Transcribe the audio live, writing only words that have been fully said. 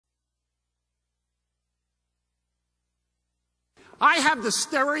I have the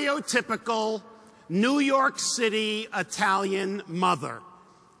stereotypical New York City Italian mother.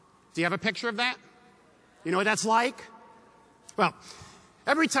 Do you have a picture of that? You know what that's like? Well,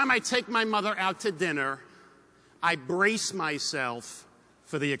 every time I take my mother out to dinner, I brace myself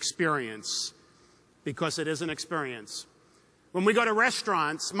for the experience, because it is an experience. When we go to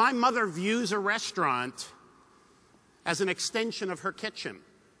restaurants, my mother views a restaurant as an extension of her kitchen,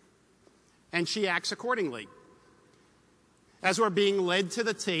 and she acts accordingly. As we're being led to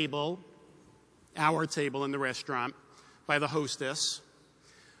the table, our table in the restaurant, by the hostess,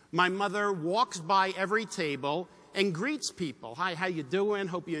 my mother walks by every table and greets people. Hi, how you doing?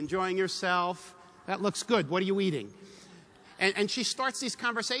 Hope you're enjoying yourself. That looks good. What are you eating? And she starts these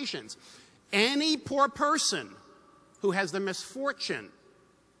conversations. Any poor person who has the misfortune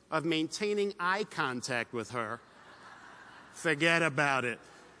of maintaining eye contact with her, forget about it.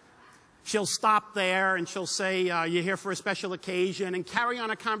 She'll stop there and she'll say, you're here for a special occasion, and carry on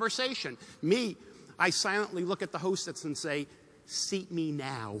a conversation. Me, I silently look at the hostess and say, seat me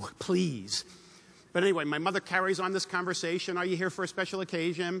now, please. But anyway, my mother carries on this conversation. Are you here for a special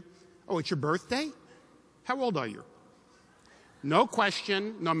occasion? Oh, it's your birthday? How old are you? No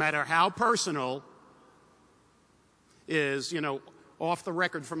question, no matter how personal, is, off the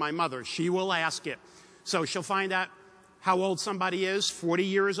record for my mother. She will ask it. So she'll find out how old somebody is, 40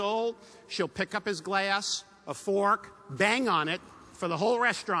 years old. She'll pick up his glass, a fork, bang on it for the whole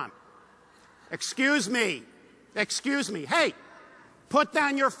restaurant. Excuse me. Excuse me. Hey, put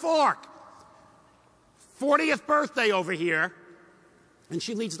down your fork. 40th birthday over here. And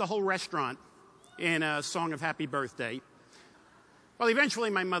she leads the whole restaurant in a song of happy birthday. Well, eventually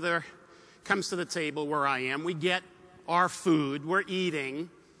my mother comes to the table where I am. We get our food. We're eating.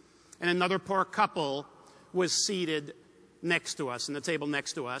 And another poor couple was seated next to us, in the table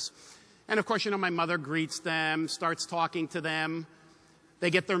next to us. And of course, my mother greets them, starts talking to them.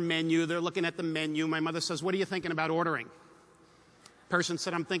 They get their menu. They're looking at the menu. My mother says, what are you thinking about ordering? Person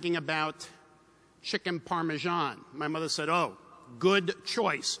said, I'm thinking about chicken parmesan. My mother said, oh, good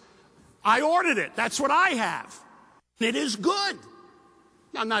choice. I ordered it. That's what I have. It is good.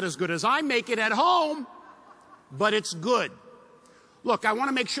 Now, not as good as I make it at home, but it's good. Look, I want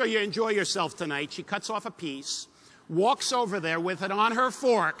to make sure you enjoy yourself tonight. She cuts off a piece, walks over there with it on her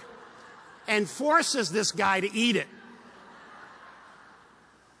fork, and forces this guy to eat it.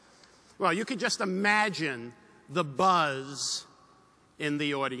 Well, you could just imagine the buzz in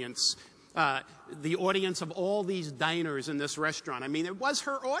the audience of all these diners in this restaurant. I mean, it was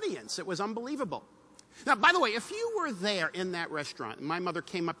her audience. It was unbelievable. Now, by the way, if you were there in that restaurant and my mother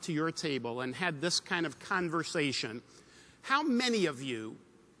came up to your table and had this kind of conversation, how many of you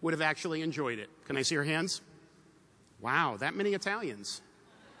would have actually enjoyed it? Can I see your hands? Wow, that many Italians.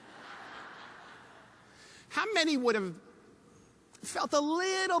 How many would have felt a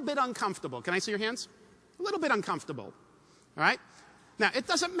little bit uncomfortable? Can I see your hands? A little bit uncomfortable. All right? Now, it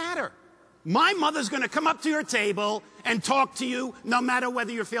doesn't matter. My mother's going to come up to your table and talk to you no matter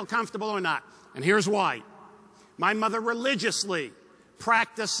whether you feel comfortable or not. And here's why. My mother religiously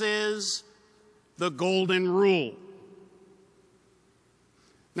practices the golden rule.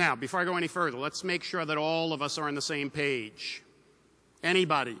 Now, before I go any further, let's make sure that all of us are on the same page.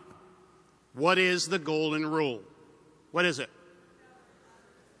 Anybody? What is the golden rule? What is it?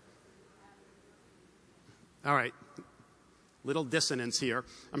 All right. Little dissonance here.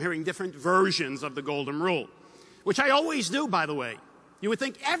 I'm hearing different versions of the golden rule, which I always do, by the way. You would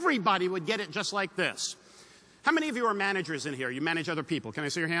think everybody would get it just like this. How many of you are managers in here? You manage other people. Can I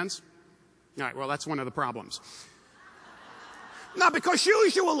see your hands? All right, well, that's one of the problems. No, because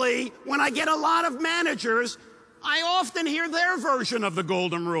usually when I get a lot of managers, I often hear their version of the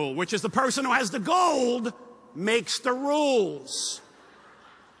golden rule, which is the person who has the gold makes the rules.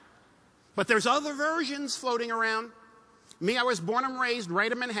 But there's other versions floating around. Me, I was born and raised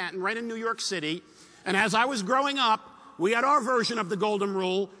right in Manhattan, right in New York City. And as I was growing up, we had our version of the golden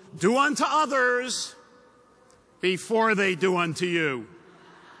rule: do unto others before they do unto you.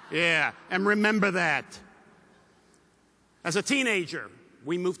 Yeah, and remember that. As a teenager,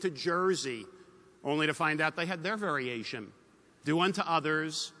 we moved to Jersey, only to find out they had their variation: do unto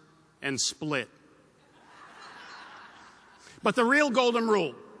others and split. But the real golden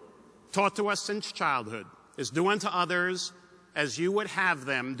rule, taught to us since childhood, is do unto others as you would have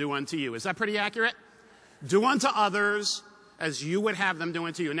them do unto you. Is that pretty accurate? Do unto others as you would have them do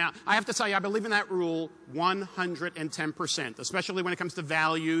unto you. Now, I have to tell you, I believe in that rule 110%, especially when it comes to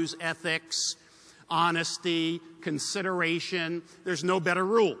values, ethics, honesty, consideration. There's no better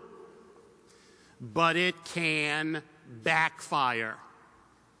rule. But it can backfire.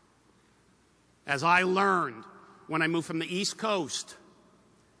 As I learned when I moved from the East Coast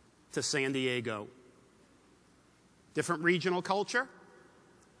to San Diego. Different regional culture?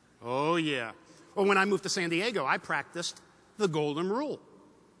 Oh, yeah. Well, when I moved to San Diego, I practiced the golden rule.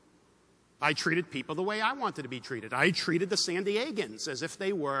 I treated people the way I wanted to be treated. I treated the San Diegans as if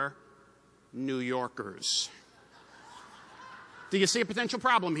they were New Yorkers. Do you see a potential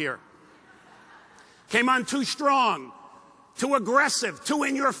problem here? Came on too strong, too aggressive, too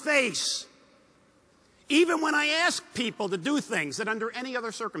in your face. Even when I asked people to do things that under any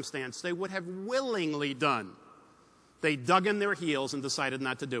other circumstance they would have willingly done, they dug in their heels and decided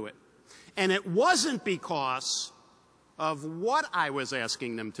not to do it. And it wasn't because of what I was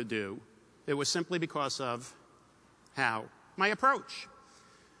asking them to do. It was simply because of how? My approach.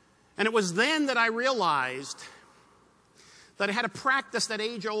 And it was then that I realized that I had to practice that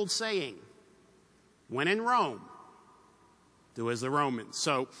age-old saying, when in Rome, do as the Romans.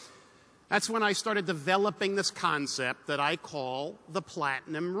 So that's when I started developing this concept that I call the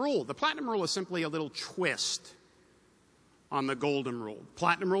platinum rule. The platinum rule is simply a little twist on the golden rule.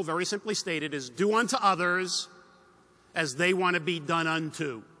 Platinum rule, very simply stated, is do unto others as they want to be done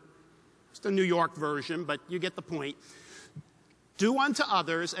unto. It's the New York version, but you get the point. Do unto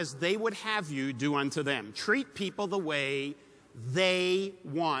others as they would have you do unto them. Treat people the way they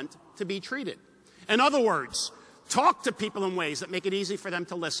want to be treated. In other words, talk to people in ways that make it easy for them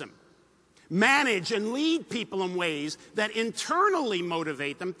to listen. Manage and lead people in ways that internally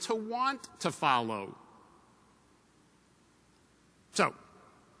motivate them to want to follow. So,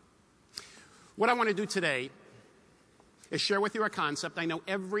 what I want to do today is share with you a concept. I know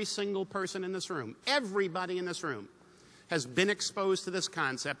every single person in this room, everybody in this room, has been exposed to this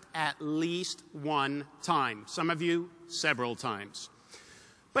concept at least one time. Some of you, several times.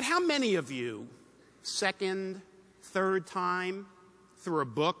 But how many of you, second, third time, through a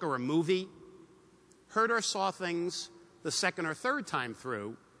book or a movie, heard or saw things the second or third time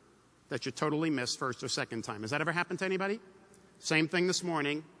through that you totally missed first or second time? Has that ever happened to anybody? Same thing this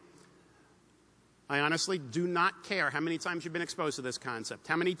morning. I honestly do not care how many times you've been exposed to this concept,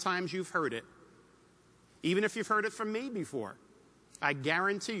 how many times you've heard it. Even if you've heard it from me before, I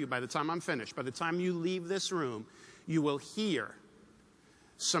guarantee you by the time I'm finished, by the time you leave this room, you will hear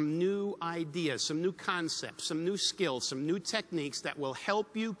some new ideas, some new concepts, some new skills, some new techniques that will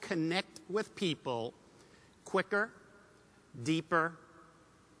help you connect with people quicker, deeper,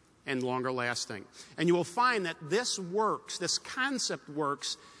 and longer lasting. And you will find that this works, this concept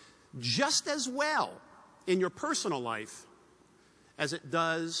works just as well in your personal life as it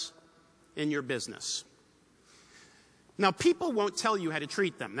does in your business. Now, people won't tell you how to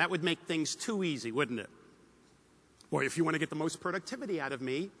treat them. That would make things too easy, wouldn't it? Boy, if you want to get the most productivity out of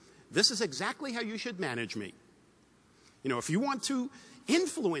me, this is exactly how you should manage me. You know, if you want to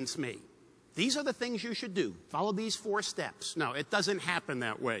influence me, these are the things you should do. Follow these 4 steps. No, it doesn't happen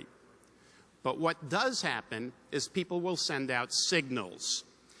that way. But what does happen is people will send out signals.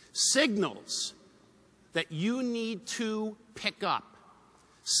 Signals that you need to pick up.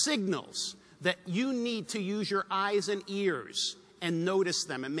 Signals that you need to use your eyes and ears and notice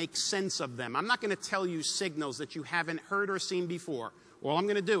them and make sense of them. I'm not going to tell you signals that you haven't heard or seen before. All I'm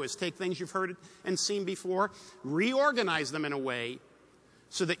going to do is take things you've heard and seen before, reorganize them in a way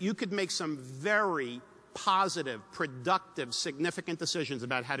so that you could make some very positive, productive, significant decisions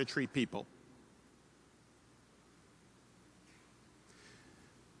about how to treat people.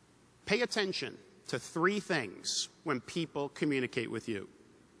 Pay attention to 3 things when people communicate with you.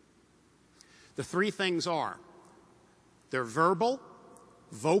 The 3 things are, they're verbal,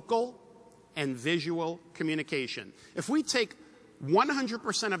 vocal, and visual communication. If we take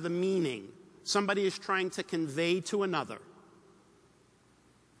 100% of the meaning somebody is trying to convey to another,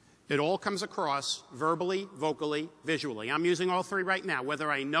 it all comes across verbally, vocally, visually. I'm using all 3 right now.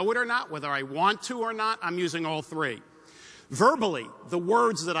 Whether I know it or not, whether I want to or not, I'm using all 3. Verbally, the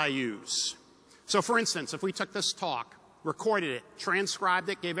words that I use. So for instance, if we took this talk, recorded it, transcribed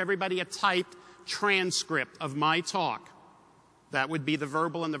it, gave everybody a typed transcript of my talk, that would be the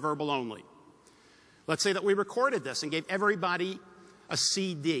verbal and the verbal only. Let's say that we recorded this and gave everybody a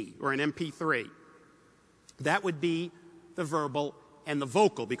CD or an MP3. That would be the verbal and the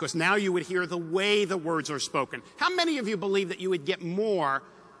vocal, because now you would hear the way the words are spoken. How many of you believe that you would get more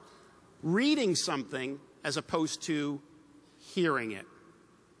reading something as opposed to hearing it?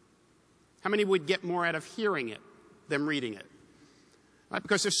 How many would get more out of hearing it than reading it? Right?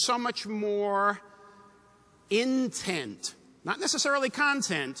 Because there's so much more intent, not necessarily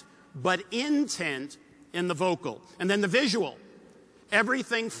content, but intent in the vocal. And then the visual.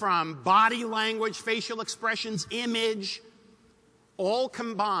 Everything from body language, facial expressions, image, all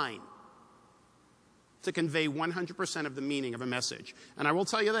combined to convey 100% of the meaning of a message. And I will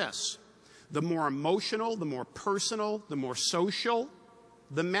tell you this, the more emotional, the more personal, the more social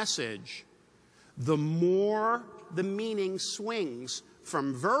the message, the more the meaning swings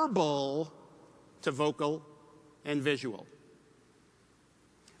from verbal to vocal and visual.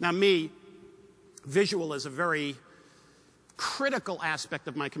 Now visual is a very critical aspect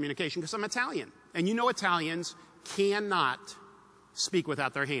of my communication because I'm Italian. And you know Italians cannot speak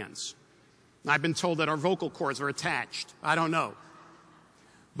without their hands. I've been told that our vocal cords are attached. I don't know.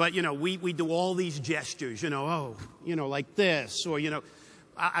 But, you know, we do all these gestures, like this, or,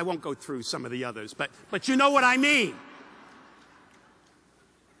 I won't go through some of the others, but you know what I mean.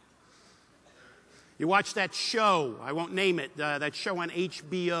 You watch that show, I won't name it, that show on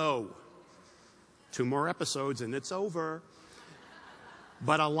HBO. 2 more episodes and it's over.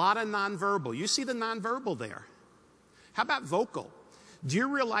 But a lot of nonverbal. You see the nonverbal there. How about vocal? Do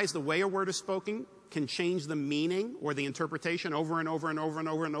you realize the way a word is spoken can change the meaning or the interpretation over and over and over and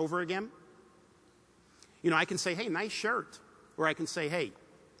over and over again? I can say, hey, nice shirt. Or I can say, hey,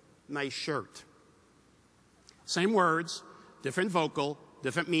 nice shirt. Same words, different vocal,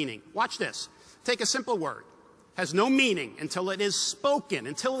 different meaning. Watch this. Take a simple word. Has no meaning until it is spoken,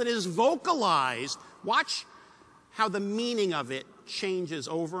 until it is vocalized. Watch how the meaning of it changes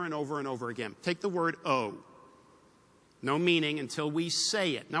over and over and over again. Take the word "oh." No meaning until we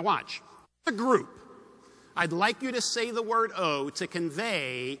say it. Now watch. The group. I'd like you to say the word "oh" to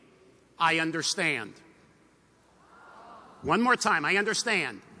convey, I understand. One more time. I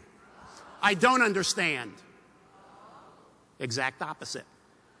understand. I don't understand. Exact opposite.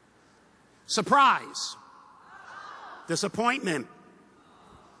 Surprise. Disappointment.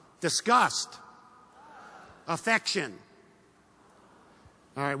 Disgust. Affection.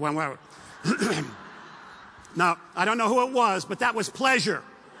 All right, one more. No, I don't know who it was, but that was pleasure.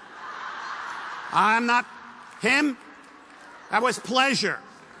 I'm not him. That was pleasure.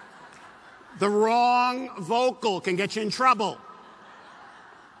 The wrong vocal can get you in trouble.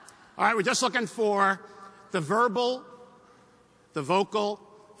 All right, we're just looking for the verbal, the vocal,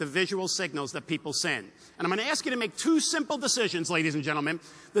 the visual signals that people send. And I'm going to ask you to make 2 simple decisions, ladies and gentlemen.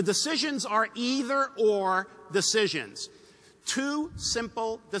 The decisions are either or decisions. 2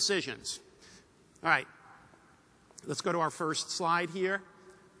 simple decisions. All right. Let's go to our first slide here.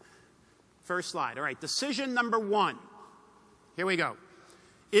 First slide. All right. Decision number 1. Here we go.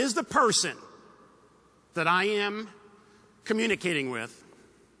 Is the person that I am communicating with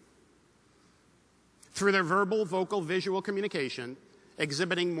through their verbal, vocal, visual communication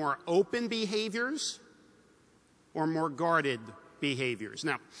exhibiting more open behaviors or more guarded behaviors?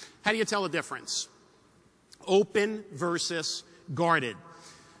 Now, how do you tell the difference? Open versus guarded.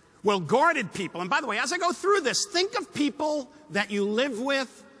 Well, guarded people, and by the way, as I go through this, think of people that you live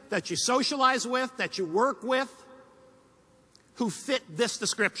with, that you socialize with, that you work with, who fit this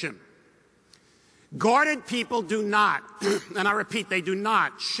description. Guarded people do not, and I repeat, they do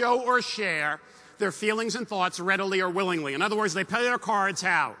not show or share their feelings and thoughts readily or willingly. In other words, they play their cards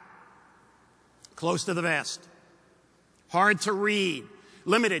how? Close to the vest. Hard to read.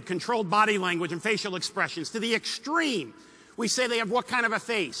 Limited, controlled body language and facial expressions to the extreme. We say they have what kind of a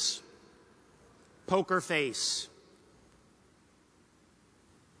face? Poker face.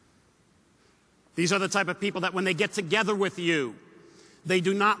 These are the type of people that when they get together with you, they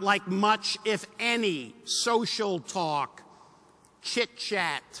do not like much, if any, social talk,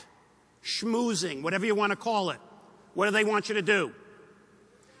 chit-chat, schmoozing, whatever you want to call it. What do they want you to do?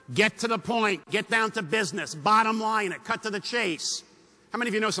 Get to the point, get down to business, bottom line it, cut to the chase. How many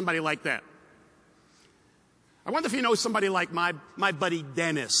of you know somebody like that? I wonder if you know somebody like my buddy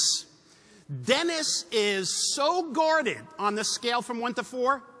Dennis. Dennis is so guarded on the scale from 1 to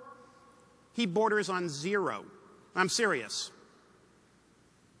 4, he borders on 0. I'm serious.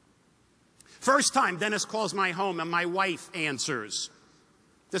 First time Dennis calls my home and my wife answers.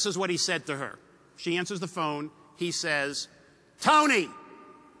 This is what he said to her. She answers the phone. He says, "Tony."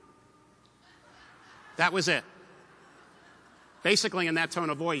 That was it. Basically in that tone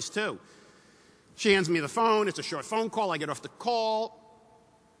of voice, too. She hands me the phone. It's a short phone call. I get off the call.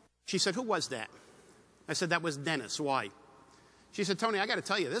 She said, "Who was that?" I said, "That was Dennis." "Why?" She said, "Tony, I got to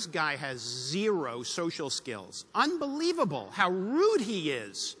tell you, this guy has 0 social skills. Unbelievable how rude he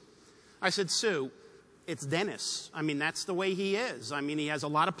is." I said, "Sue, it's Dennis. I mean, that's the way he is. I mean, he has a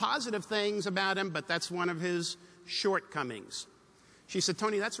lot of positive things about him, but that's one of his shortcomings." She said,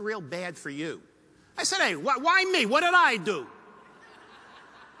 "Tony, that's real bad for you." I said, "Hey, why me? What did I do?"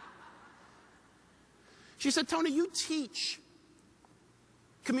 She said, "Tony, you teach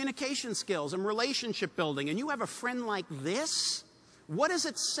communication skills and relationship building, and you have a friend like this? What does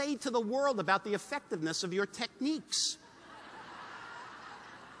it say to the world about the effectiveness of your techniques?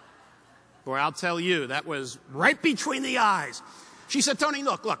 Boy, I'll tell you, that was right between the eyes. She said, Tony,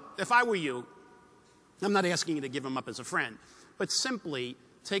 look, if I were you, I'm not asking you to give him up as a friend, but simply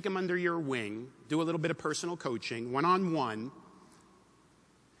take him under your wing, do a little bit of personal coaching, one-on-one,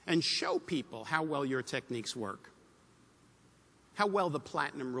 and show people how well your techniques work, how well the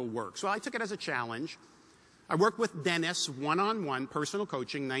platinum rule works. Well, I took it as a challenge. I worked with Dennis, one-on-one, personal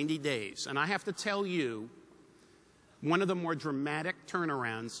coaching, 90 days. And I have to tell you, one of the more dramatic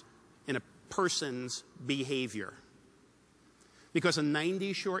turnarounds in a person's behavior. Because in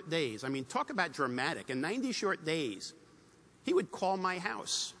 90 short days, I mean, talk about dramatic. In 90 short days, he would call my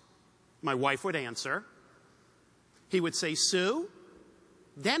house. My wife would answer. He would say, Sue,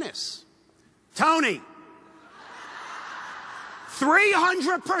 Dennis, Tony,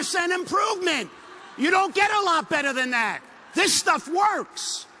 300% improvement. You don't get a lot better than that. This stuff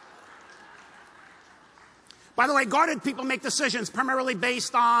works. By the way, guarded people make decisions primarily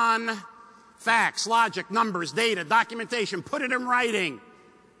based on facts, logic, numbers, data, documentation. Put it in writing.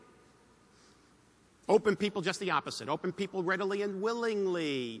 Open people, just the opposite. Open people readily and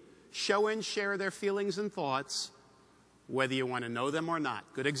willingly show and share their feelings and thoughts, whether you want to know them or not.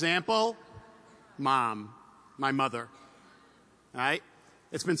 Good example, Mom, my mother. All right?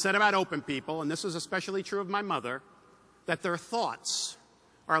 It's been said about open people, and this is especially true of my mother, that their thoughts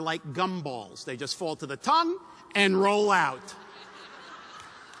are like gumballs. They just fall to the tongue and roll out.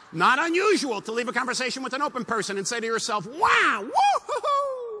 Not unusual to leave a conversation with an open person and say to yourself, wow,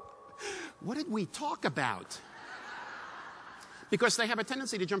 woo-hoo-hoo, what did we talk about? Because they have a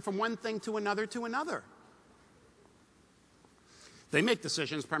tendency to jump from one thing to another to another. They make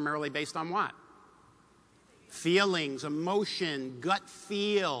decisions primarily based on what? Feelings, emotion, gut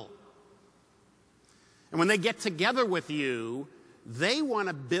feel. And when they get together with you, they want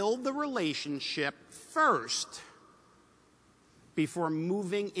to build the relationship first before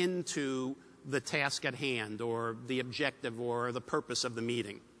moving into the task at hand or the objective or the purpose of the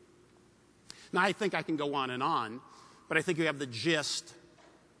meeting. Now, I think I can go on, but I think you have the gist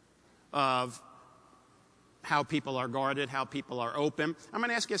of how people are guarded, how people are open. I'm going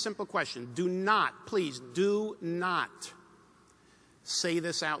to ask you a simple question. Do not, please, do not say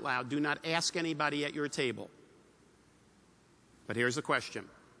this out loud. Do not ask anybody at your table. But here's the question.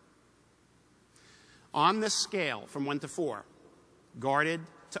 On this scale from 1 to 4, guarded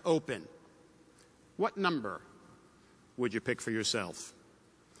to open, what number would you pick for yourself?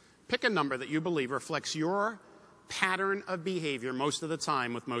 Pick a number that you believe reflects your pattern of behavior most of the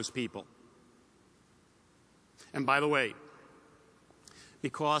time with most people. And by the way,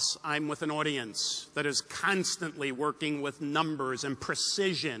 because I'm with an audience that is constantly working with numbers and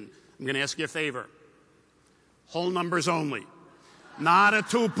precision, I'm going to ask you a favor. Whole numbers only. Not a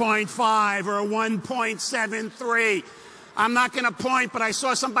 2.5 or a 1.73. I'm not going to point, but I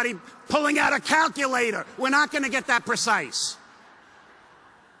saw somebody pulling out a calculator. We're not going to get that precise.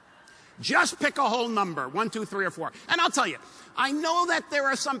 Just pick a whole number, 1, 2, 3, or 4. And I'll tell you, I know that there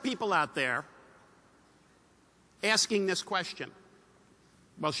are some people out there asking this question.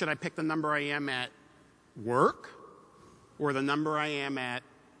 Well, should I pick the number I am at work or the number I am at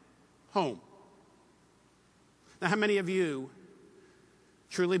home? Now, how many of you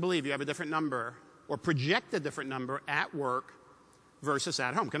truly believe you have a different number or project a different number at work versus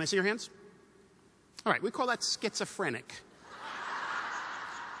at home? Can I see your hands? All right, we call that schizophrenic.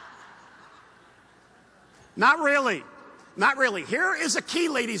 Not really. Not really. Here is a key,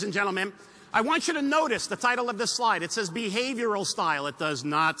 ladies and gentlemen. I want you to notice the title of this slide. It says behavioral style. It does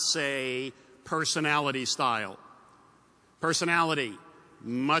not say personality style. Personality,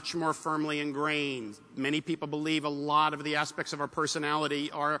 much more firmly ingrained. Many people believe a lot of the aspects of our personality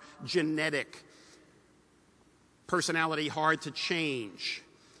are genetic. Personality hard to change.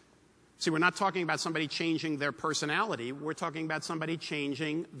 See, we're not talking about somebody changing their personality. We're talking about somebody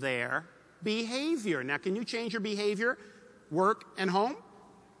changing their behavior. Now, can you change your behavior, work and home?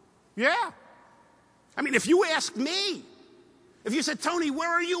 Yeah. I mean, if you asked me, if you said, Tony, where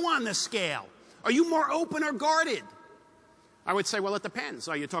are you on this scale? Are you more open or guarded? I would say, well, it depends.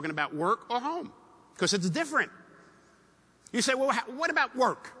 Are you talking about work or home? Because it's different. You say, well, what about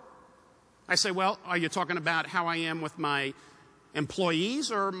work? I say, well, are you talking about how I am with my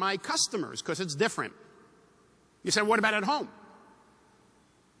employees or my customers? Because it's different. You say, what about at home?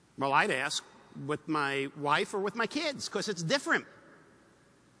 Well, I'd ask, with my wife or with my kids, because it's different.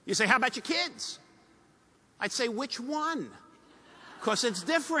 You say, how about your kids? I'd say, which one? Because it's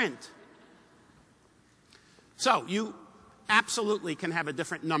different. So you absolutely can have a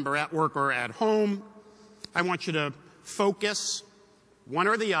different number at work or at home. I want you to focus one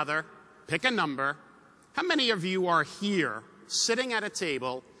or the other. Pick a number. How many of you are here sitting at a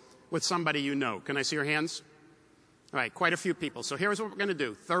table with somebody you know? Can I see your hands? All right, quite a few people. So here's what we're going to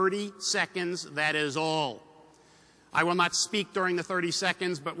do. 30 seconds, that is all. I will not speak during the 30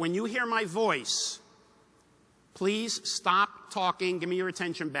 seconds, but when you hear my voice, please stop talking. Give me your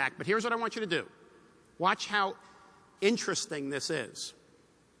attention back. But here's what I want you to do. Watch how interesting this is.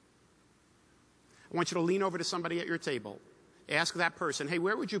 I want you to lean over to somebody at your table. Ask that person, hey,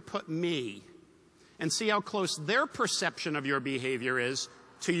 where would you put me? And see how close their perception of your behavior is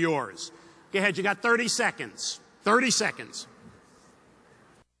to yours. Go ahead, you got 30 seconds. 30 seconds.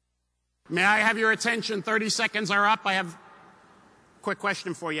 May I have your attention? 30 seconds are up. I have a quick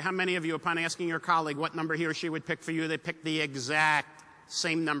question for you. How many of you, upon asking your colleague what number he or she would pick for you, they picked the exact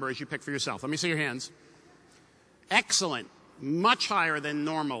same number as you picked for yourself? Let me see your hands. Excellent. Much higher than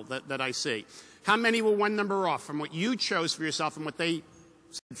normal that I see. How many were one number off from what you chose for yourself and what they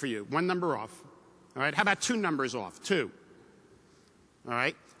said for you? One number off. All right. How about two numbers off? Two. All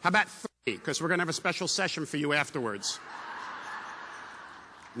right. How about three? Because we're going to have a special session for you afterwards.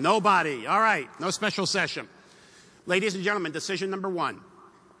 Nobody. All right. No special session. Ladies and gentlemen, decision number one.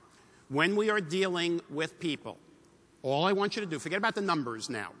 When we are dealing with people, all I want you to do, forget about the numbers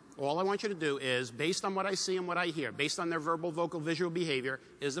now. All I want you to do is, based on what I see and what I hear, based on their verbal, vocal, visual behavior,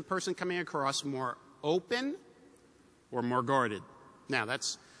 is the person coming across more open or more guarded? Now,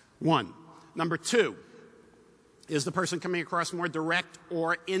 that's one. Number two, is the person coming across more direct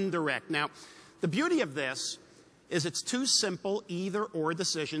or indirect? Now, the beauty of this is it's two simple either-or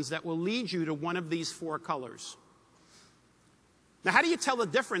decisions that will lead you to one of these four colors. Now, how do you tell the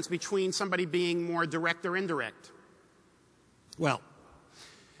difference between somebody being more direct or indirect? Well,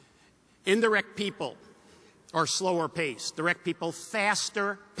 indirect people are slower paced. Direct people,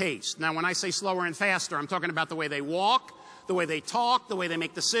 faster paced. Now, when I say slower and faster, I'm talking about the way they walk, the way they talk, the way they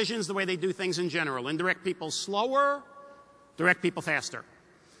make decisions, the way they do things in general. Indirect people slower, direct people faster.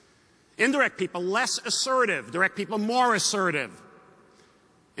 Indirect people less assertive, direct people more assertive.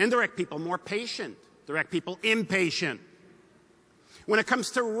 Indirect people more patient, direct people impatient. When it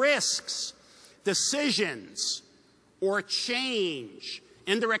comes to risks, decisions, or change,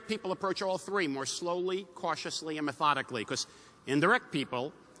 indirect people approach all three more slowly, cautiously, and methodically, because indirect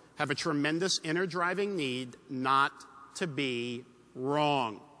people have a tremendous inner driving need not to be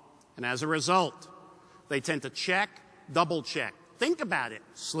wrong. And as a result, they tend to check, double check, think about it,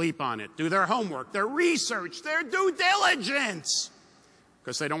 sleep on it, do their homework, their research, their due diligence,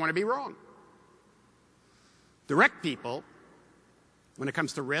 because they don't want to be wrong. Direct people, when it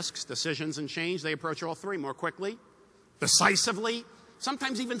comes to risks, decisions, and change, they approach all three more quickly, decisively,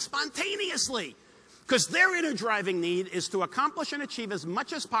 sometimes even spontaneously, because their inner driving need is to accomplish and achieve as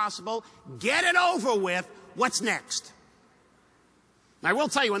much as possible, get it over with, what's next? I will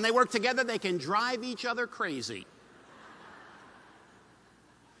tell you, when they work together, they can drive each other crazy.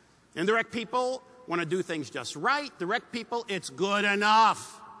 Indirect people want to do things just right. Direct people, it's good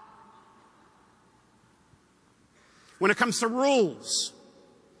enough. When it comes to rules,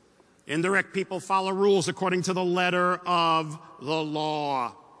 indirect people follow rules according to the letter of the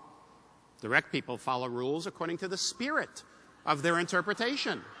law. Direct people follow rules according to the spirit of their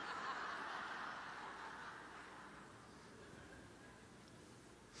interpretation.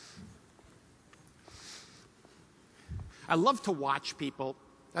 I love to watch people.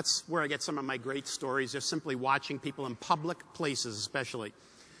 That's where I get some of my great stories, just simply watching people in public places especially.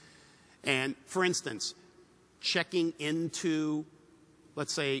 And for instance, checking into,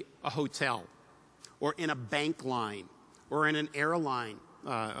 let's say, a hotel, or in a bank line, or in an airline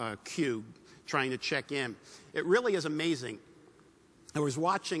queue trying to check in. It really is amazing. I was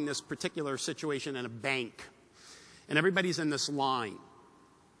watching this particular situation in a bank, and everybody's in this line,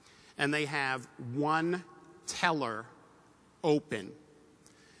 and they have one teller open.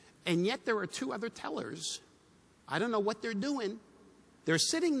 And yet there are two other tellers. I don't know what they're doing. They're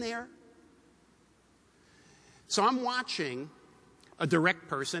sitting there. So I'm watching a direct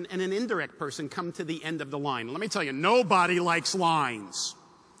person and an indirect person come to the end of the line. Let me tell you, nobody likes lines,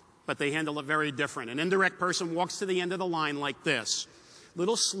 but they handle it very different. An indirect person walks to the end of the line like this. A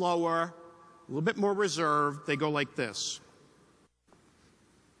little slower, a little bit more reserved. They go like this.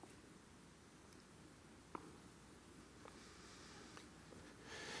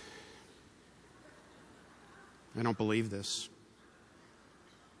 I don't believe this.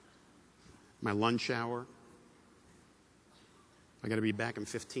 My lunch hour. I got to be back in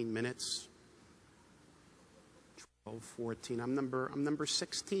 15 minutes. 12, 14. I'm number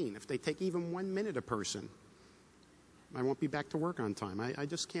 16. If they take even 1 minute a person, I won't be back to work on time. I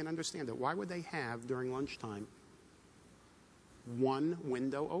just can't understand it. Why would they have, during lunchtime, one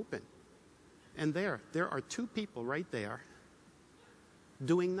window open. And there are two people right there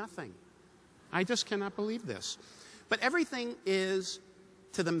doing nothing. I just cannot believe this. But everything is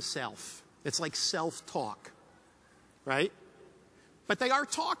to themselves. It's like self-talk, right? But they are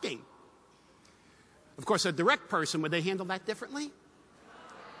talking. Of course, a direct person, would they handle that differently?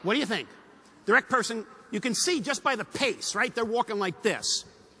 What do you think? Direct person, you can see just by the pace, right? They're walking like this.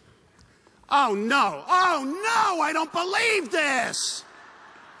 Oh no, I don't believe this.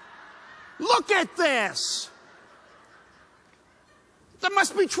 Look at this. There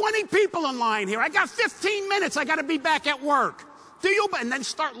must be 20 people in line here. I got 15 minutes. I got to be back at work. And then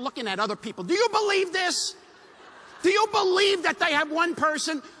start looking at other people. Do you believe this? Do you believe that they have one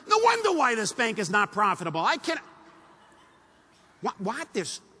person? No wonder why this bank is not profitable. I can't. What?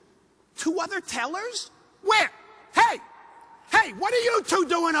 There's two other tellers? Where? Hey, what are you two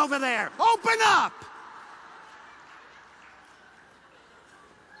doing over there? Open up.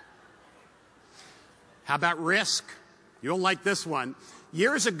 How about risk? You'll like this one.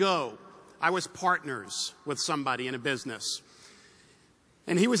 Years ago, I was partners with somebody in a business.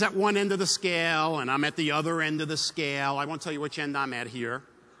 And he was at one end of the scale, and I'm at the other end of the scale. I won't tell you which end I'm at here,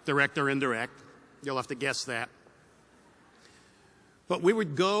 direct or indirect. You'll have to guess that. But we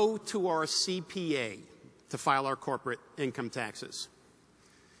would go to our CPA to file our corporate income taxes.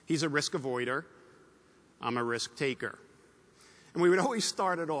 He's a risk avoider. I'm a risk taker. And we would always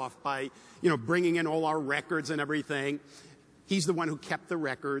start it off by, bringing in all our records and everything. He's the one who kept the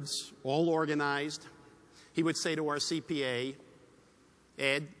records, all organized. He would say to our CPA,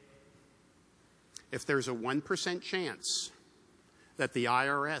 Ed, if there's a 1% chance that the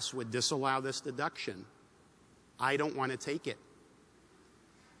IRS would disallow this deduction, I don't want to take it.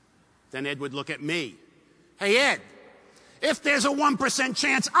 Then Ed would look at me. Hey, Ed, if there's a 1%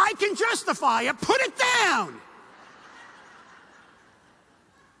 chance I can justify it, put it down.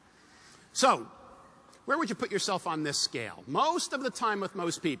 So, where would you put yourself on this scale? Most of the time with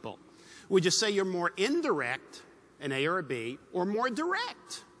most people, would you say you're more indirect, an A or a B, or more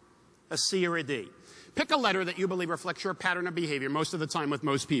direct, a C or a D? Pick a letter that you believe reflects your pattern of behavior most of the time with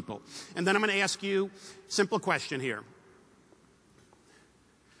most people. And then I'm going to ask you a simple question here.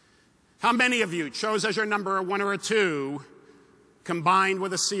 How many of you chose as your number a 1 or a 2 combined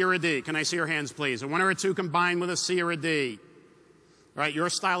with a C or a D? Can I see your hands, please? A 1 or a 2 combined with a C or a D. All right, your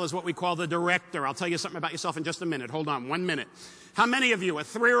style is what we call the director. I'll tell you something about yourself in just a minute. Hold on, 1 minute. How many of you, a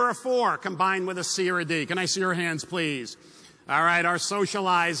 3 or a 4 combined with a C or a D? Can I see your hands, please? All right, our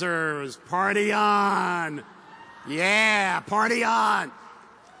socializers, party on. Yeah, party on.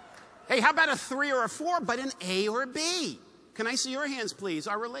 Hey, how about a 3 or a 4, but an A or a B? Can I see your hands, please?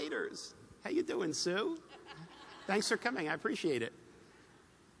 Our relators. How you doing, Sue? Thanks for coming. I appreciate it.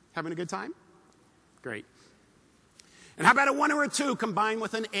 Having a good time? Great. And how about a 1 or a 2 combined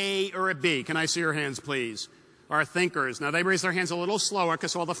with an A or a B? Can I see your hands, please? Our thinkers. Now, they raise their hands a little slower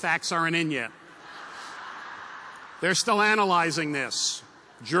because all the facts aren't in yet. They're still analyzing this.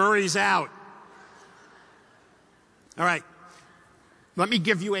 Jury's out. All right. Let me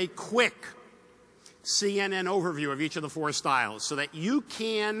give you a quick CNN overview of each of the 4 styles so that you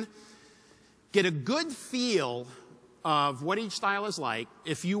can get a good feel of what each style is like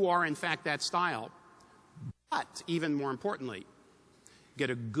if you are, in fact, that style. But even more importantly, get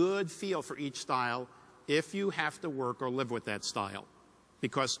a good feel for each style if you have to work or live with that style.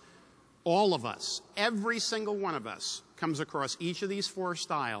 Because all of us, every single one of us, comes across each of these 4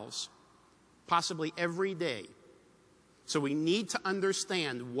 styles possibly every day. So we need to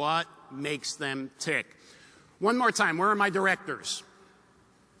understand what makes them tick. One more time, where are my directors?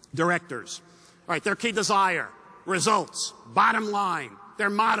 Directors. All right, their key desire, results, bottom line, their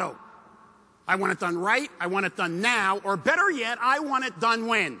motto. I want it done right, I want it done now, or better yet, I want it done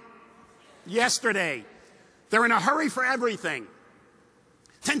when? Yesterday. They're in a hurry for everything.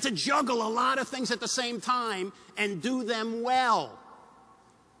 Tend to juggle a lot of things at the same time and do them well.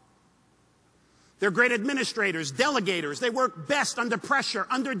 They're great administrators, delegators. They work best under pressure,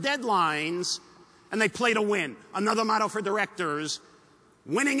 under deadlines, and they play to win. Another motto for directors,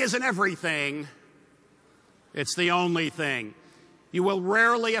 winning isn't everything, it's the only thing. You will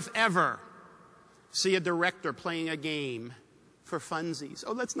rarely, if ever, see a director playing a game for funsies.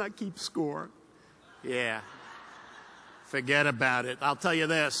 Oh, let's not keep score. Yeah. Forget about it. I'll tell you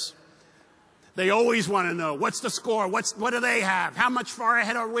this. They always want to know, what's the score? What do they have? How much far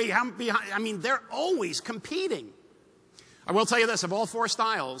ahead are we? How behind? I mean, they're always competing. I will tell you this, of all 4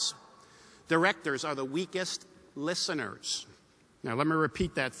 styles, directors are the weakest listeners. Now, let me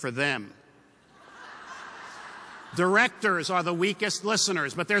repeat that for them. Directors are the weakest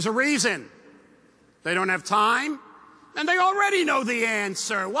listeners, but there's a reason. They don't have time, And they already know the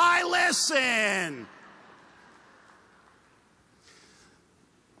answer. Why listen?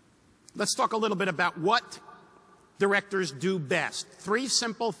 Let's talk a little bit about what directors do best. 3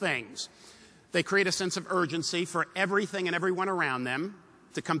 simple things. They create a sense of urgency for everything and everyone around them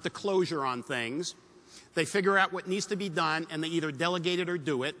to come to closure on things. They figure out what needs to be done, and they either delegate it or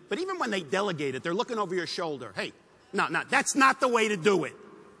do it. But even when they delegate it, they're looking over your shoulder. Hey, no, that's not the way to do it.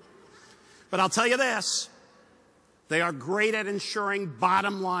 But I'll tell you this. They are great at ensuring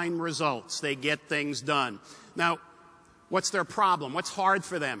bottom line results. They get things done. Now, what's their problem? What's hard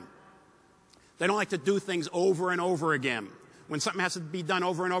for them? They don't like to do things over and over again. When something has to be done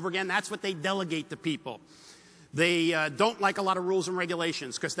over and over again, that's what they delegate to people. They don't like a lot of rules and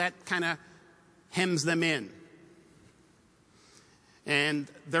regulations because that kind of hems them in. And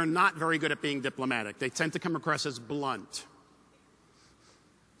they're not very good at being diplomatic. They tend to come across as blunt.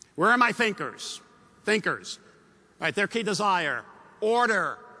 Where are my thinkers? Thinkers. Right, their key desire: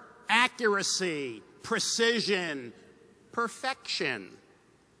 order, accuracy, precision, perfection.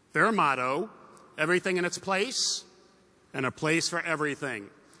 Their motto: everything in its place and a place for everything.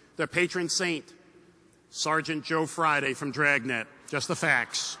 Their patron saint: Sergeant Joe Friday from Dragnet. Just the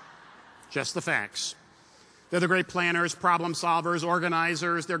facts. Just the facts. They're the great planners, problem solvers,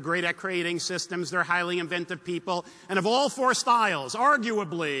 organizers. They're great at creating systems. They're highly inventive people. And of all 4 styles,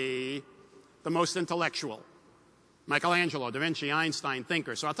 arguably the most intellectual. Michelangelo, Da Vinci, Einstein,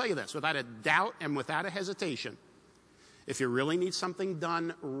 thinker. So I'll tell you this, without a doubt and without a hesitation, if you really need something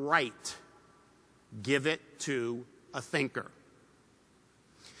done right, give it to a thinker.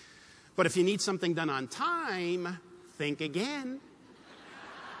 But if you need something done on time, think again.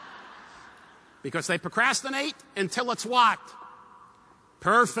 Because they procrastinate until it's what?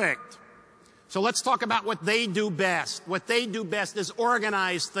 Perfect. So let's talk about what they do best. What they do best is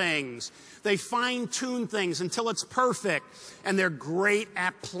organize things. They fine-tune things until it's perfect, and they're great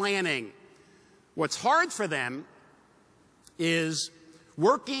at planning. What's hard for them is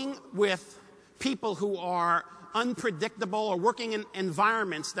working with people who are unpredictable or working in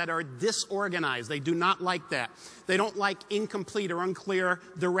environments that are disorganized. They do not like that. They don't like incomplete or unclear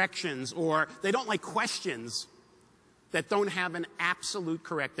directions, or they don't like questions that don't have an absolute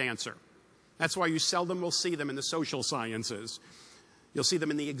correct answer. That's why you seldom will see them in the social sciences. You'll see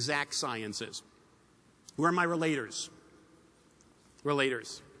them in the exact sciences. Who are my relators?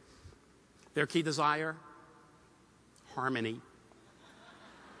 Relators. Their key desire? Harmony.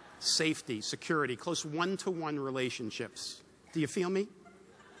 Safety, security, close one-to-one relationships. Do you feel me?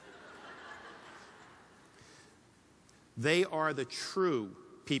 They are the true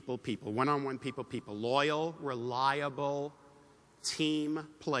people, one-on-one people, loyal, reliable, team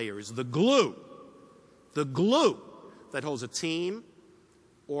players. The glue that holds a team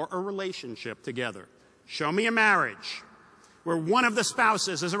or a relationship together. Show me a marriage where one of the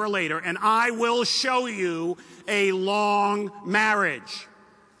spouses is a relator, and I will show you a long marriage.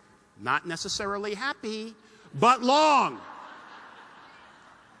 Not necessarily happy, but long.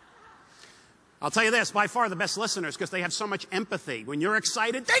 I'll tell you this, by far the best listeners, because they have so much empathy. When you're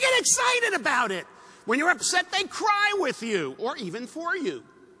excited, they get excited about it. When you're upset, they cry with you, or even for you.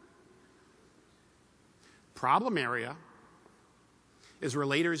 Problem area is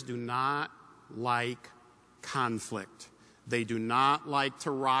relators do not like conflict. They do not like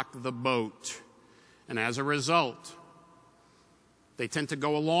to rock the boat. And as a result, they tend to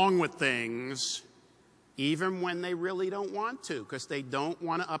go along with things even when they really don't want to, because they don't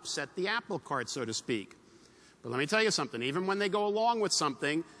want to upset the apple cart, so to speak. But let me tell you something. Even when they go along with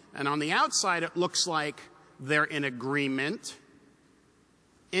something, and on the outside it looks like they're in agreement,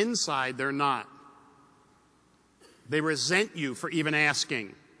 inside they're not. They resent you for even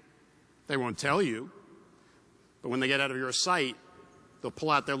asking. They won't tell you. But when they get out of your sight, they'll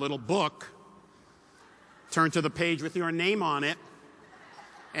pull out their little book, turn to the page with your name on it,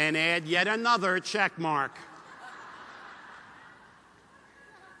 and add yet another check mark.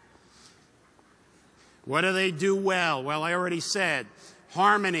 What do they do well? Well, I already said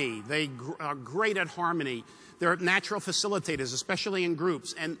harmony. They are great at harmony. They're natural facilitators, especially in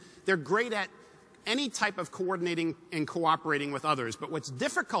groups, and they're great at any type of coordinating and cooperating with others. But what's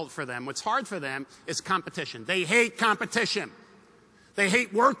difficult for them, what's hard for them, is competition. They hate competition. They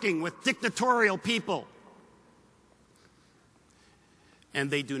hate working with dictatorial people. And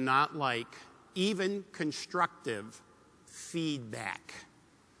they do not like even constructive feedback.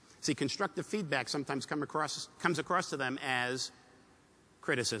 See, constructive feedback sometimes comes across to them as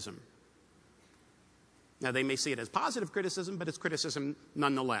criticism. Now, they may see it as positive criticism, but it's criticism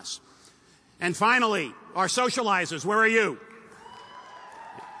nonetheless. And finally, our socializers, where are you?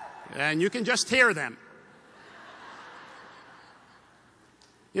 And you can just hear them.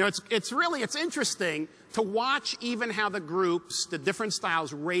 You know, it's interesting to watch even how the groups, the different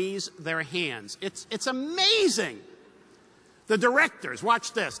styles, raise their hands. It's amazing. The directors,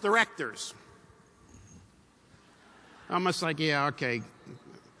 watch this, directors. Almost like, yeah, okay.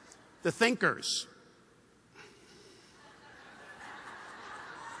 The thinkers.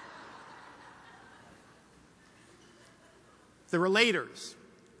 The relators.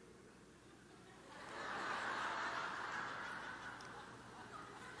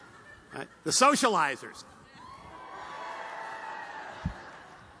 The socializers.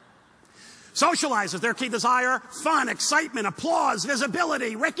 Socializers, their key desire, fun, excitement, applause,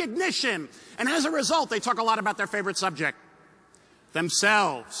 visibility, recognition. And as a result, they talk a lot about their favorite subject,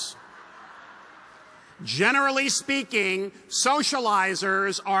 themselves. Generally speaking,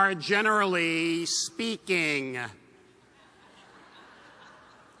 socializers are generally speaking.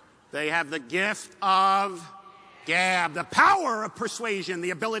 They have the gift of gab, the power of persuasion, the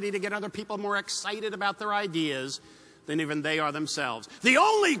ability to get other people more excited about their ideas than even they are themselves. The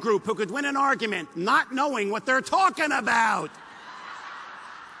only group who could win an argument not knowing what they're talking about.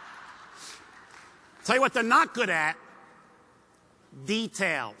 Tell you what they're not good at,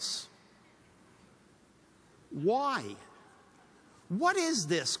 details. Why? What is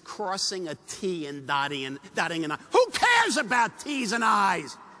this crossing a T and dotting an I? Who cares about T's and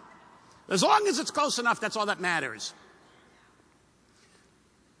I's? As long as it's close enough, that's all that matters.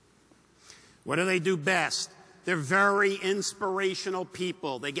 What do they do best? They're very inspirational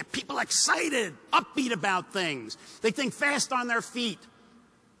people. They get people excited, upbeat about things. They think fast on their feet.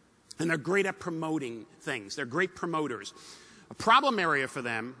 And they're great at promoting things. They're great promoters. A problem area for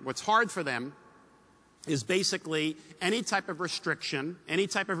them, what's hard for them, is basically any type of restriction, any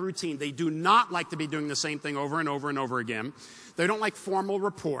type of routine. They do not like to be doing the same thing over and over and over again. They don't like formal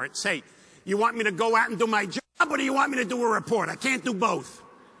reports. Hey, you want me to go out and do my job, or do you want me to do a report? I can't do both.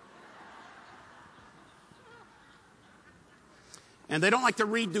 And they don't like to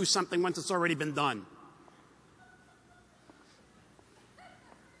redo something once it's already been done.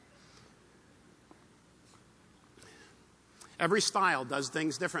 Every style does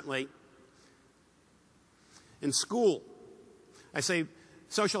things differently. In school, I say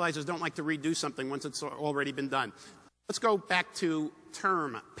socializers don't like to redo something once it's already been done. Let's go back to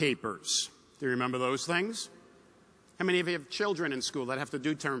term papers. Do you remember those things? How many of you have children in school that have to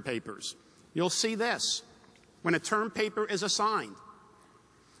do term papers? You'll see this. When a term paper is assigned,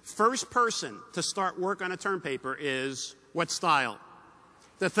 first person to start work on a term paper is what style?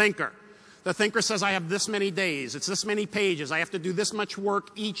 The thinker. The thinker says, I have this many days, it's this many pages, I have to do this much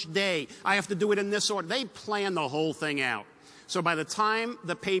work each day, I have to do it in this order. They plan the whole thing out. So by the time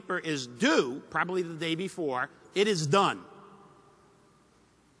the paper is due, probably the day before, it is done.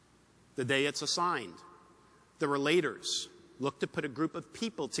 The day it's assigned. The relators look to put a group of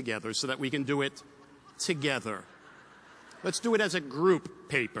people together so that we can do it together. Let's do it as a group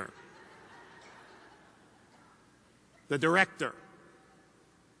paper. The director.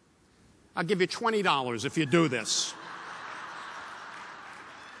 I'll give you $20 if you do this.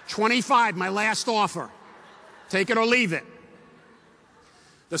 25, my last offer. Take it or leave it.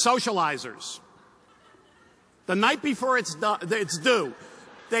 The socializers. The night before it's due,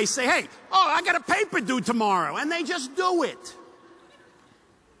 they say, hey, I got a paper due tomorrow, and they just do it.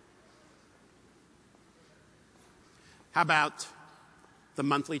 How about the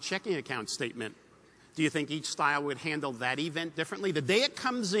monthly checking account statement? Do you think each style would handle that event differently? The day it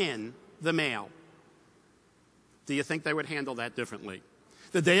comes in the mail, do you think they would handle that differently?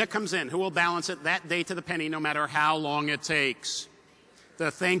 The day it comes in, who will balance it that day to the penny no matter how long it takes?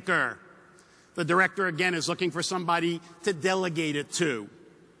 The thinker. The director, again, is looking for somebody to delegate it to.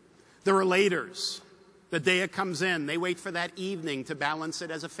 The relators. The day it comes in, they wait for that evening to balance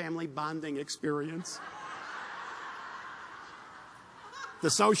it as a family bonding experience. The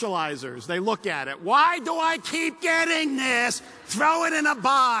socializers, they look at it. Why do I keep getting this? Throw it in a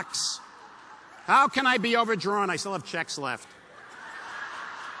box. How can I be overdrawn? I still have checks left.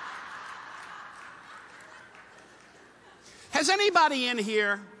 Has anybody in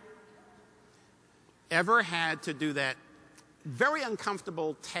here ever had to do that very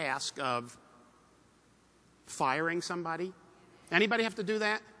uncomfortable task of firing somebody? Anybody have to do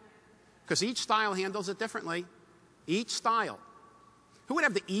that? Because each style handles it differently. Each style. Who would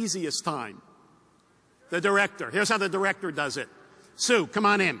have the easiest time? The director. Here's how the director does it. Sue, come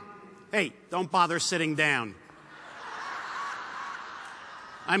on in. Hey, don't bother sitting down.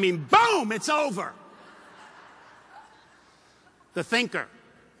 I mean, boom, it's over. The thinker.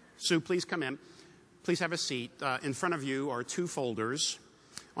 Sue, please come in. Please have a seat. In front of you are two folders.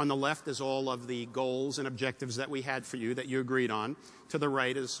 On the left is all of the goals and objectives that we had for you that you agreed on. To the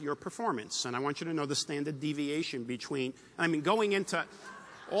right is your performance. And I want you to know the standard deviation between, I mean, going into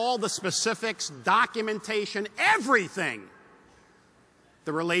all the specifics, documentation, everything.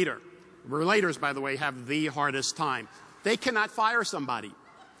 The relators, by the way, have the hardest time. They cannot fire somebody.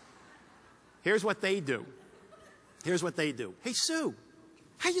 Here's what they do. Here's what they do. Hey, Sue,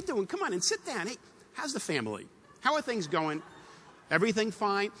 how you doing? Come on and sit down. Hey, how's the family? How are things going? Everything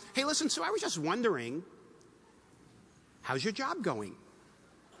fine? Hey, listen, Sue, I was just wondering, how's your job going?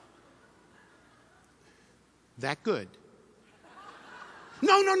 That good?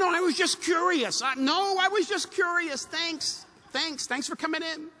 No, I was just curious. I was just curious. Thanks for coming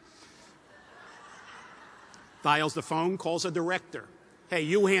in. Dials the phone, calls a director. Hey,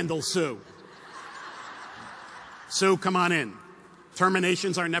 you handle Sue. Sue, come on in.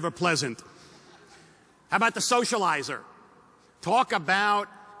 Terminations are never pleasant. How about the socializer? Talk about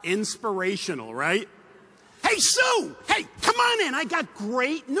inspirational, right? Hey, Sue! Hey, come on in. I got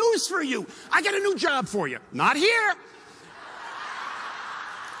great news for you. I got a new job for you. Not here.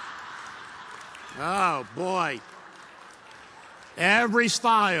 Oh, boy. Every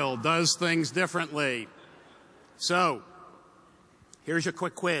style does things differently. So, here's your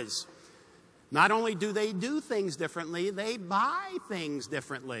quick quiz. Not only do they do things differently, they buy things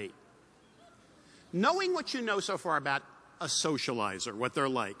differently. Knowing what you know so far about a socializer, what they're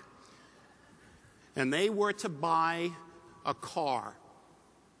like, and they were to buy a car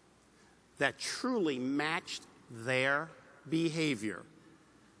that truly matched their behavior,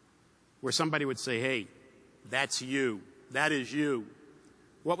 where somebody would say, hey, that's you, that is you,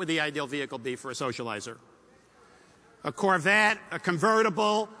 what would the ideal vehicle be for a socializer? A Corvette, a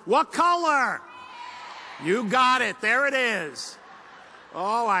convertible. What color? You got it. There it is.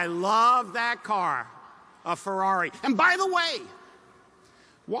 Oh, I love that car. A Ferrari. And by the way,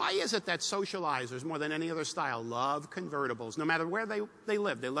 why is it that socializers, more than any other style, love convertibles? No matter where they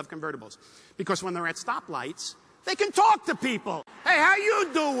live, they love convertibles. Because when they're at stoplights, they can talk to people. Hey, how you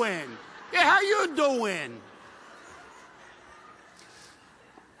doing? Yeah, how you doing?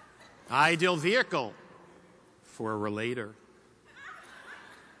 Ideal vehicle for a relator.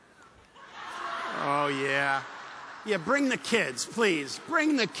 Oh, yeah. Yeah, bring the kids, please.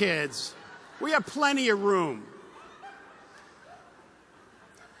 Bring the kids. We have plenty of room.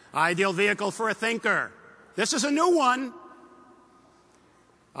 Ideal vehicle for a thinker. This is a new one.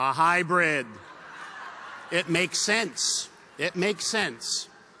 A hybrid. It makes sense. It makes sense.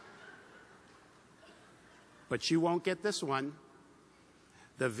 But you won't get this one.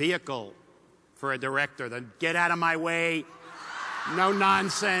 The vehicle for a director. The get out of my way, no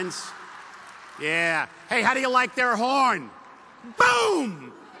nonsense. Yeah. Hey, how do you like their horn?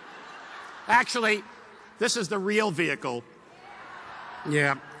 Boom! Actually, this is the real vehicle.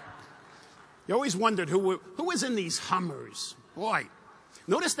 Yeah. You always wondered who was in these Hummers. Boy,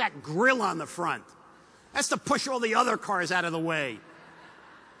 notice that grill on the front. That's to push all the other cars out of the way.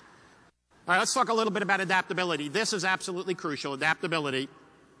 All right, let's talk a little bit about adaptability. This is absolutely crucial, adaptability.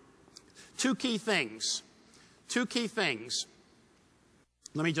 Two key things. Two key things.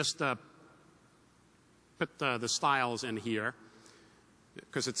 Let me just put the styles in here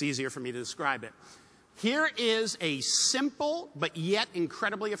because it's easier for me to describe it. Here is a simple but yet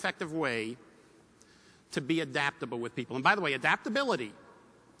incredibly effective way to be adaptable with people. And by the way, adaptability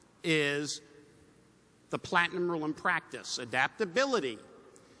is the platinum rule in practice. Adaptability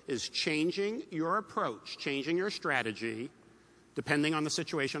is changing your approach, changing your strategy, depending on the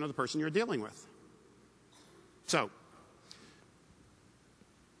situation of the person you're dealing with. So,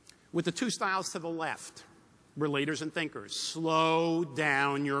 with the two styles to the left, relators and thinkers, slow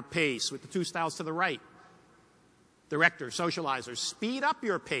down your pace. With the two styles to the right, directors, socializers, speed up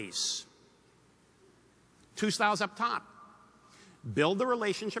your pace. Two styles up top. Build the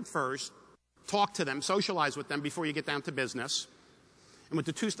relationship first, talk to them, socialize with them before you get down to business. And with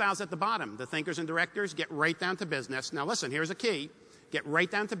the two styles at the bottom, the thinkers and directors, get right down to business. Now listen, here's a key. Get right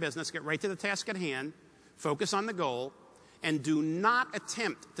down to business, get right to the task at hand, focus on the goal, and do not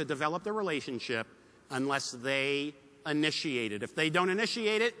attempt to develop the relationship unless they initiate it. If they don't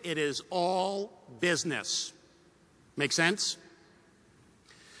initiate it, it is all business. Make sense?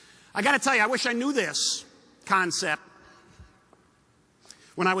 I got to tell you, I wish I knew this concept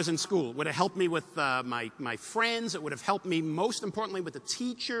when I was in school. It would have helped me with my friends. It would have helped me, most importantly, with the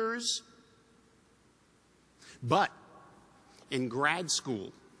teachers. But in grad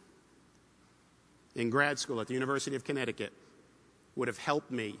school at the University of Connecticut, would have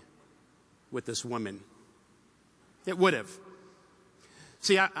helped me with this woman. It would have.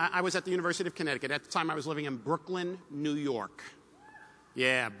 See, I was at the University of Connecticut. At the time, I was living in Brooklyn, New York.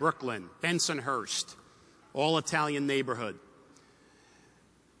 Yeah, Brooklyn, Bensonhurst, all Italian neighborhood.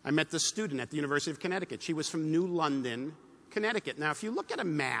 I met this student at the University of Connecticut. She was from New London, Connecticut. Now, if you look at a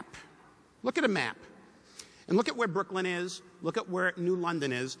map, and look at where Brooklyn is, look at where New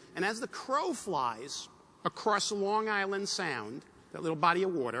London is, and as the crow flies across Long Island Sound, that little body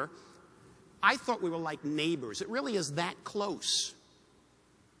of water, I thought we were like neighbors. It really is that close.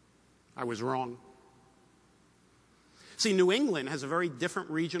 I was wrong. See, New England has a very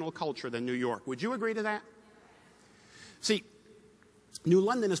different regional culture than New York. Would you agree to that? See, New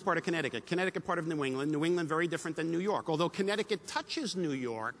London is part of Connecticut. Connecticut part of New England. New England very different than New York. Although Connecticut touches New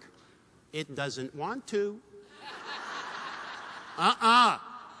York, it doesn't want to.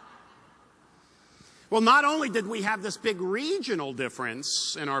 Well, not only did we have this big regional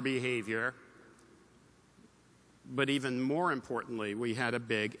difference in our behavior, but even more importantly, we had a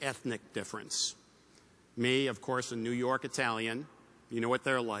big ethnic difference. Me, of course, a New York Italian. You know what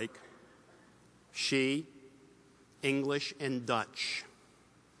they're like. She, English and Dutch.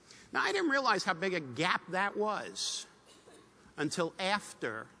 Now, I didn't realize how big a gap that was until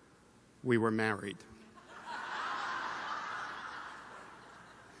after we were married.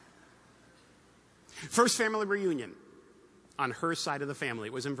 First family reunion on her side of the family.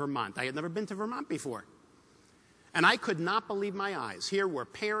 It was in Vermont. I had never been to Vermont before. And I could not believe my eyes. Here were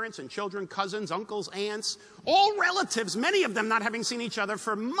parents and children, cousins, uncles, aunts, all relatives, many of them not having seen each other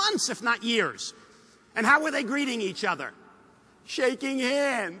for months, if not years. And how were they greeting each other? Shaking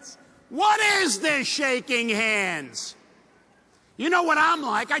hands. What is this shaking hands? You know what I'm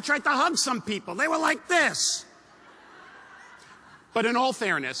like. I tried to hug some people. They were like this. But in all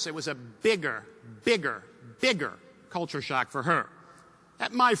fairness, it was a bigger culture shock for her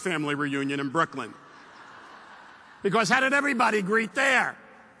at my family reunion in Brooklyn. Because how did everybody greet there?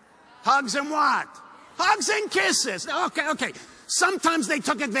 Hugs and what? Hugs and kisses. Okay. Sometimes they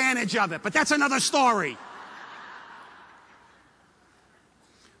took advantage of it, but that's another story.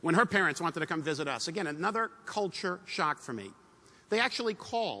 When her parents wanted to come visit us, again, another culture shock for me. They actually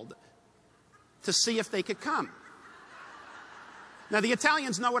called to see if they could come. Now, the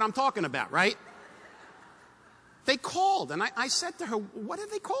Italians know what I'm talking about, right? They called, and I said to her, what are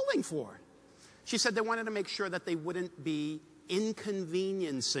they calling for? She said they wanted to make sure that they wouldn't be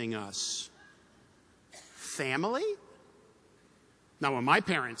inconveniencing us. Family? Now, when my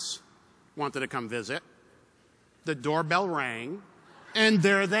parents wanted to come visit, the doorbell rang, and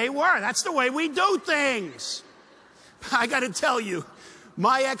there they were. That's the way we do things. I got to tell you,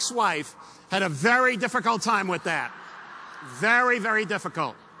 my ex-wife had a very difficult time with that. Very, very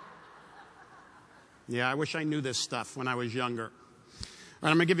difficult. Yeah, I wish I knew this stuff when I was younger. All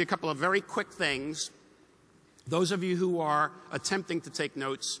right, I'm going to give you a couple of very quick things. Those of you who are attempting to take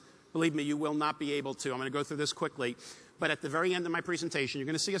notes, believe me, you will not be able to. I'm going to go through this quickly. But at the very end of my presentation, you're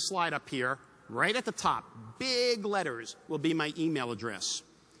going to see a slide up here. Right at the top, big letters, will be my email address.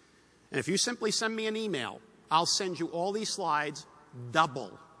 And if you simply send me an email, I'll send you all these slides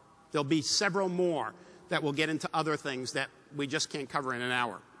double. There'll be several more that will get into other things that we just can't cover in an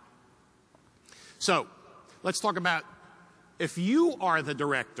hour. So, let's talk about, if you are the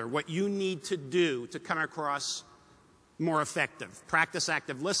director, what you need to do to come across more effective. Practice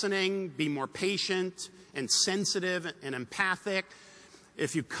active listening, be more patient and sensitive and empathic.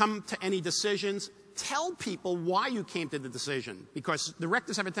 If you come to any decisions, tell people why you came to the decision, because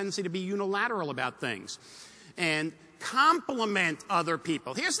directors have a tendency to be unilateral about things. And compliment other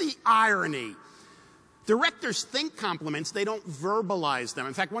people. Here's the irony. Directors think compliments, they don't verbalize them.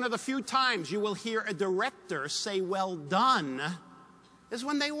 In fact, one of the few times you will hear a director say, well done, is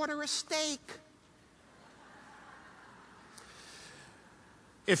when they order a steak.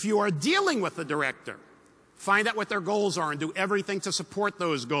 If you are dealing with a director, find out what their goals are and do everything to support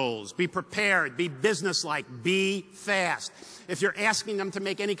those goals. Be prepared, be businesslike, be fast. If you're asking them to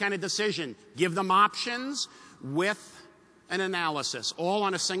make any kind of decision, give them options with an analysis, all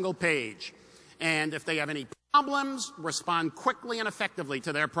on a single page. And if they have any problems, respond quickly and effectively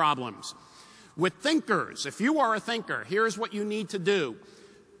to their problems. With thinkers, if you are a thinker, here's what you need to do.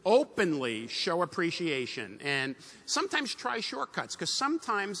 Openly show appreciation, and sometimes try shortcuts, because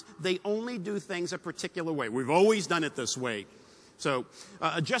sometimes they only do things a particular way. We've always done it this way. So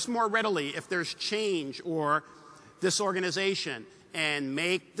adjust more readily if there's change or disorganization, and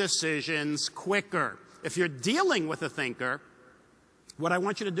make decisions quicker. If you're dealing with a thinker, what I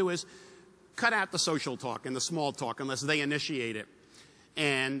want you to do is cut out the social talk and the small talk unless they initiate it.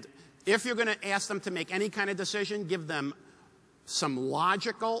 And if you're going to ask them to make any kind of decision, give them some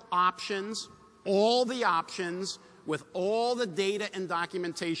logical options, all the options, with all the data and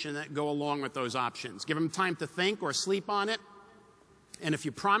documentation that go along with those options. Give them time to think or sleep on it, And if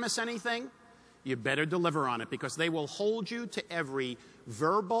you promise anything, you better deliver on it, because they will hold you to every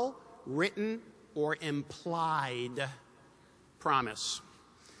verbal, written, or implied promise.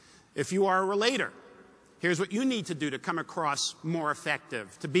 If you are a relator, here's what you need to do to come across more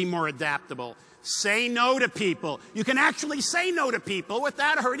effective, to be more adaptable. Say no to people. You can actually say no to people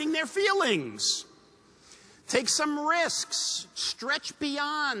without hurting their feelings. Take some risks. Stretch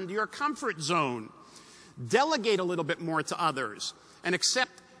beyond your comfort zone. Delegate a little bit more to others and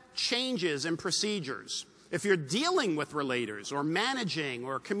accept changes in procedures. If you're dealing with relators or managing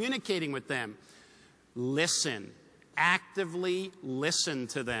or communicating with them, listen. Actively listen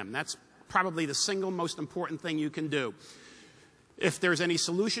to them. That's probably the single most important thing you can do. If there's any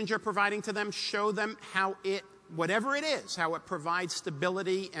solutions you're providing to them, show them how it, whatever it is, how it provides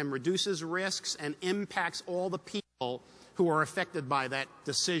stability and reduces risks and impacts all the people who are affected by that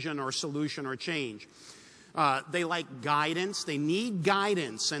decision or solution or change. They like guidance. They need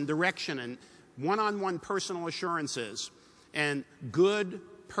guidance and direction and one-on-one personal assurances and good,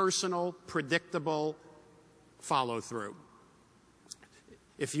 personal, predictable follow-through.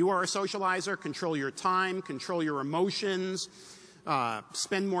 If you are a socializer, control your time, control your emotions,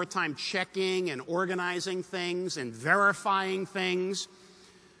 spend more time checking and organizing things and verifying things.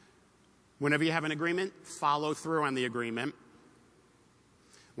 Whenever you have an agreement, follow through on the agreement.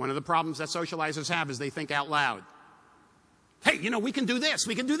 One of the problems that socializers have is they think out loud. Hey, you know, we can do this,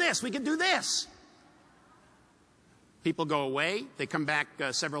 we can do this, we can do this. People go away. They come back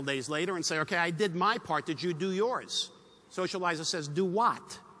several days later and say, okay, I did my part. Did you do yours? Socializer says, do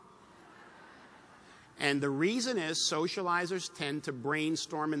what? And the reason is socializers tend to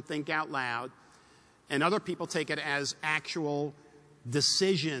brainstorm and think out loud, and other people take it as actual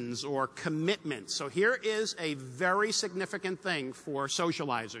decisions or commitments. So here is a very significant thing for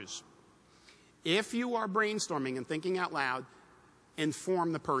socializers. If you are brainstorming and thinking out loud,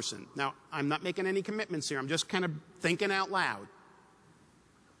 inform the person. Now, I'm not making any commitments here. I'm just kind of thinking out loud,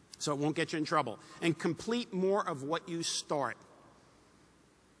 so it won't get you in trouble. And complete more of what you start.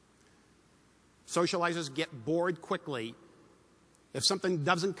 Socializers get bored quickly. If something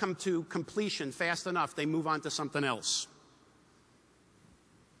doesn't come to completion fast enough, they move on to something else.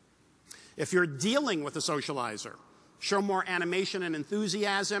 If you're dealing with a socializer, show more animation and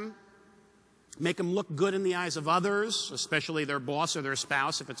enthusiasm. Make them look good in the eyes of others, especially their boss or their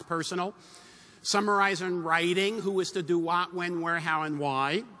spouse if it's personal. Summarize in writing who is to do what, when, where, how, and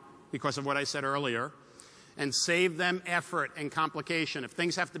why, because of what I said earlier. And save them effort and complication. If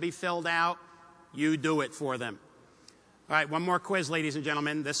things have to be filled out, you do it for them. All right, one more quiz, ladies and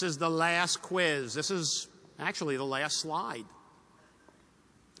gentlemen. This is the last quiz. This is actually the last slide.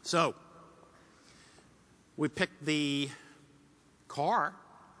 So, we picked the car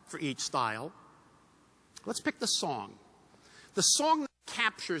for each style. Let's pick the song. The song that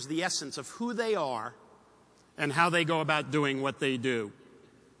captures the essence of who they are and how they go about doing what they do.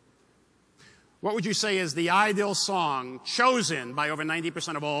 What would you say is the ideal song chosen by over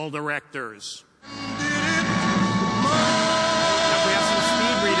 90% of all directors? Now, if we have some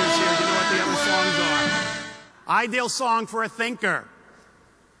speed readers here, you know what the other songs are. Ideal song for a thinker.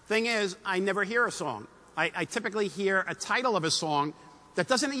 Thing is, I never hear a song. I typically hear a title of a song that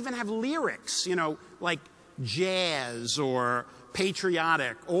doesn't even have lyrics, you know, like jazz or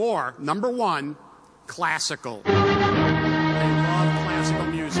patriotic or, number one, classical. I love classical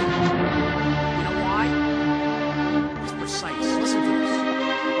music. You know why? It's precise. Listen to this.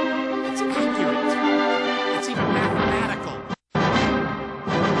 It's accurate. It's even mathematical.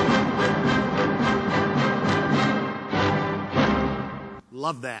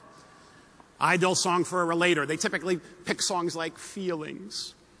 Love that. Ideal song for a relator. They typically pick songs like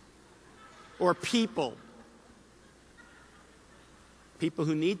Feelings or People. People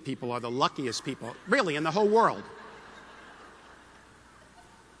who need people are the luckiest people, really, in the whole world.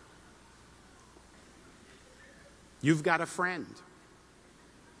 You've got a friend.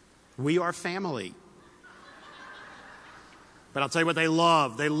 We are family. But I'll tell you what they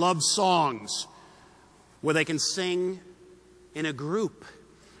love. They love songs where they can sing in a group.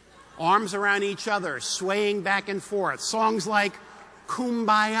 Arms around each other, swaying back and forth. Songs like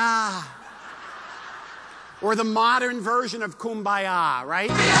Kumbaya. Or the modern version of Kumbaya, right?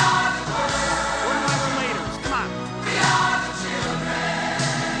 We are the world. What are my relators? Come on. We are the children.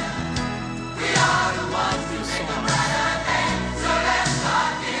 We are the ones who make a better day. So let's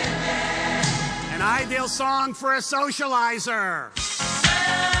start giving. An ideal song for a socializer.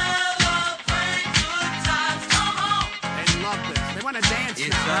 Celebrate good times. Come on. They love this. They want to dance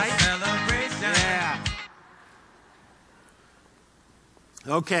now, right? It's a celebration. Yeah.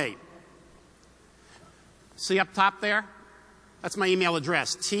 Okay. See up top there? That's my email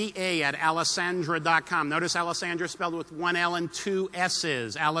address, ta@alessandra.com. Notice Alessandra spelled with one L and two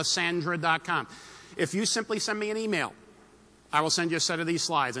S's, alessandra.com. If you simply send me an email, I will send you a set of these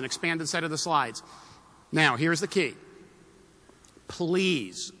slides, an expanded set of the slides. Now, here's the key.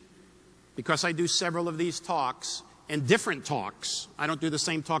 Please, because I do several of these talks, and different talks, I don't do the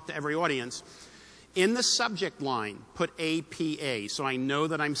same talk to every audience, in the subject line, put APA, so I know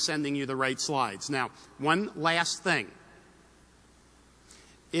that I'm sending you the right slides. Now, one last thing.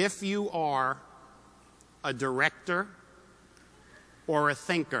 If you are a director or a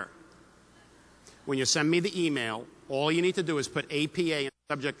thinker, when you send me the email, all you need to do is put APA in the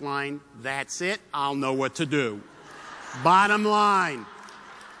subject line. That's it. I'll know what to do. Bottom line.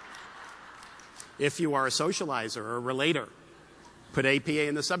 If you are a socializer or a relator, put APA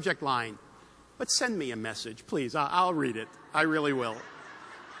in the subject line. But send me a message, please. I'll read it. I really will.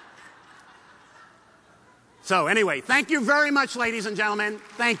 So anyway, thank you very much, ladies and gentlemen.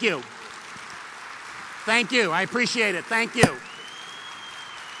 Thank you. Thank you. I appreciate it. Thank you.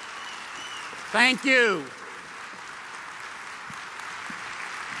 Thank you.